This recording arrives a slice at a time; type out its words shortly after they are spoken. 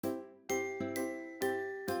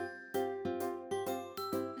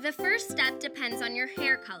The first step depends on your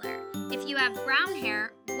hair color. If you have brown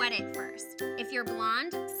hair, wet it first. If you're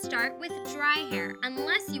blonde, start with dry hair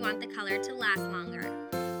unless you want the color to last longer.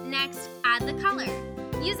 Next, add the color.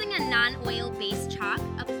 Using a non-oil-based chalk,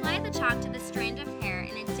 apply the chalk to the strand of hair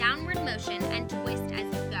in a downward motion and twist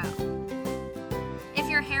as you go. If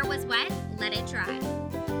your hair was wet, let it dry.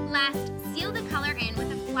 Last, seal the color in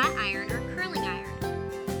with a flat iron or curling iron.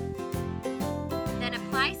 Then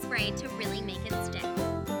apply spray to really make it